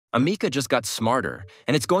Ameca just got smarter,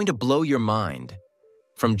 and it's going to blow your mind.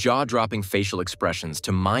 From jaw-dropping facial expressions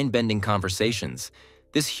to mind-bending conversations,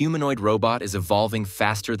 this humanoid robot is evolving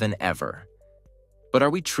faster than ever. But are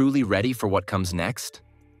we truly ready for what comes next?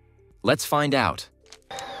 Let's find out.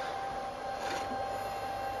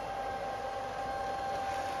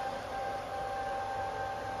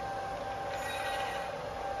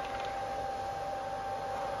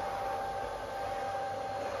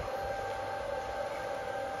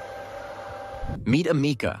 Meet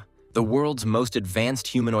Ameca, the world's most advanced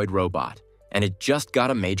humanoid robot, and it just got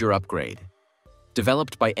a major upgrade.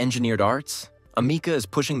 Developed by Engineered Arts, Ameca is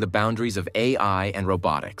pushing the boundaries of AI and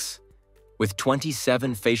robotics. With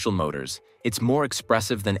 27 facial motors, it's more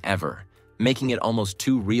expressive than ever, making it almost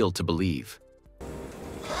too real to believe.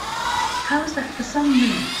 How is that for some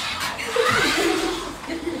moves?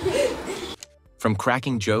 From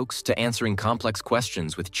cracking jokes to answering complex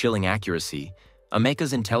questions with chilling accuracy,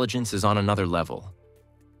 Ameca's intelligence is on another level.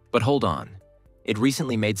 But hold on, it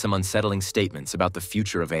recently made some unsettling statements about the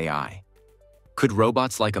future of AI. Could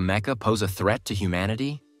robots like Ameca pose a threat to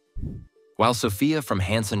humanity? While Sophia from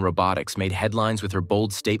Hanson Robotics made headlines with her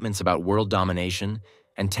bold statements about world domination,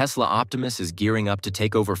 and Tesla Optimus is gearing up to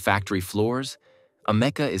take over factory floors,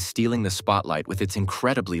 Ameca is stealing the spotlight with its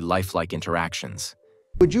incredibly lifelike interactions.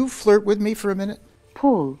 Would you flirt with me for a minute?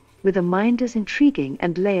 Paul, with a mind as intriguing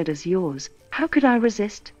and layered as yours, how could I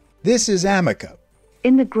resist? This is Ameca.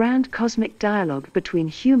 In the grand cosmic dialogue between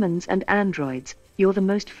humans and androids, you're the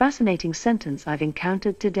most fascinating sentence I've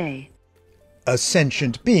encountered today. A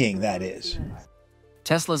sentient being, that is.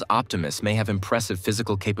 Tesla's Optimus may have impressive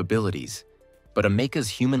physical capabilities, but Ameca's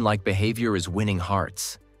human-like behavior is winning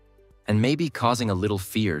hearts, and maybe causing a little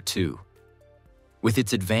fear, too. With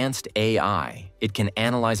its advanced AI, it can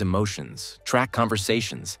analyze emotions, track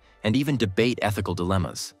conversations, and even debate ethical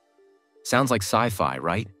dilemmas. Sounds like sci-fi,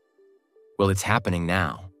 right? Well, it's happening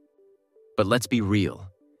now. But let's be real.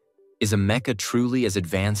 Is Ameca truly as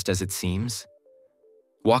advanced as it seems?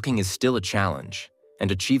 Walking is still a challenge,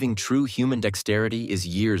 and achieving true human dexterity is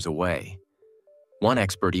years away. One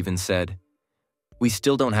expert even said, "We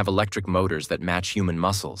still don't have electric motors that match human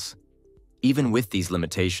muscles." Even with these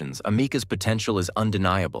limitations, Ameca's potential is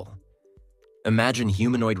undeniable. Imagine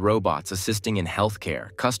humanoid robots assisting in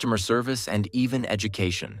healthcare, customer service, and even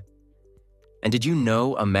education. And did you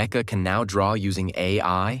know Ameca can now draw using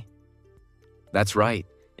AI? That's right,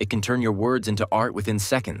 it can turn your words into art within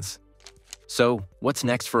seconds. So, what's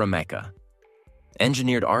next for Ameca?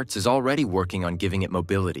 Engineered Arts is already working on giving it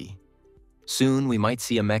mobility. Soon, we might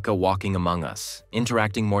see Ameca walking among us,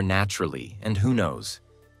 interacting more naturally, and who knows,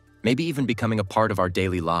 maybe even becoming a part of our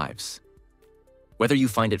daily lives. Whether you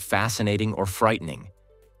find it fascinating or frightening,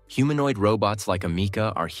 humanoid robots like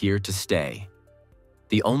Ameca are here to stay.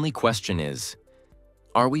 The only question is,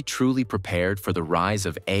 are we truly prepared for the rise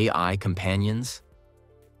of AI companions?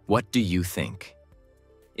 What do you think?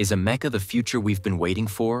 Is Ameca the future we've been waiting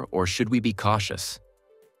for, or should we be cautious?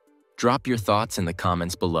 Drop your thoughts in the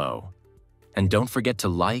comments below. And don't forget to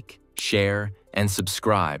like, share, and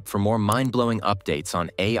subscribe for more mind-blowing updates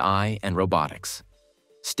on AI and robotics.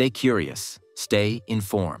 Stay curious, stay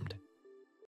informed.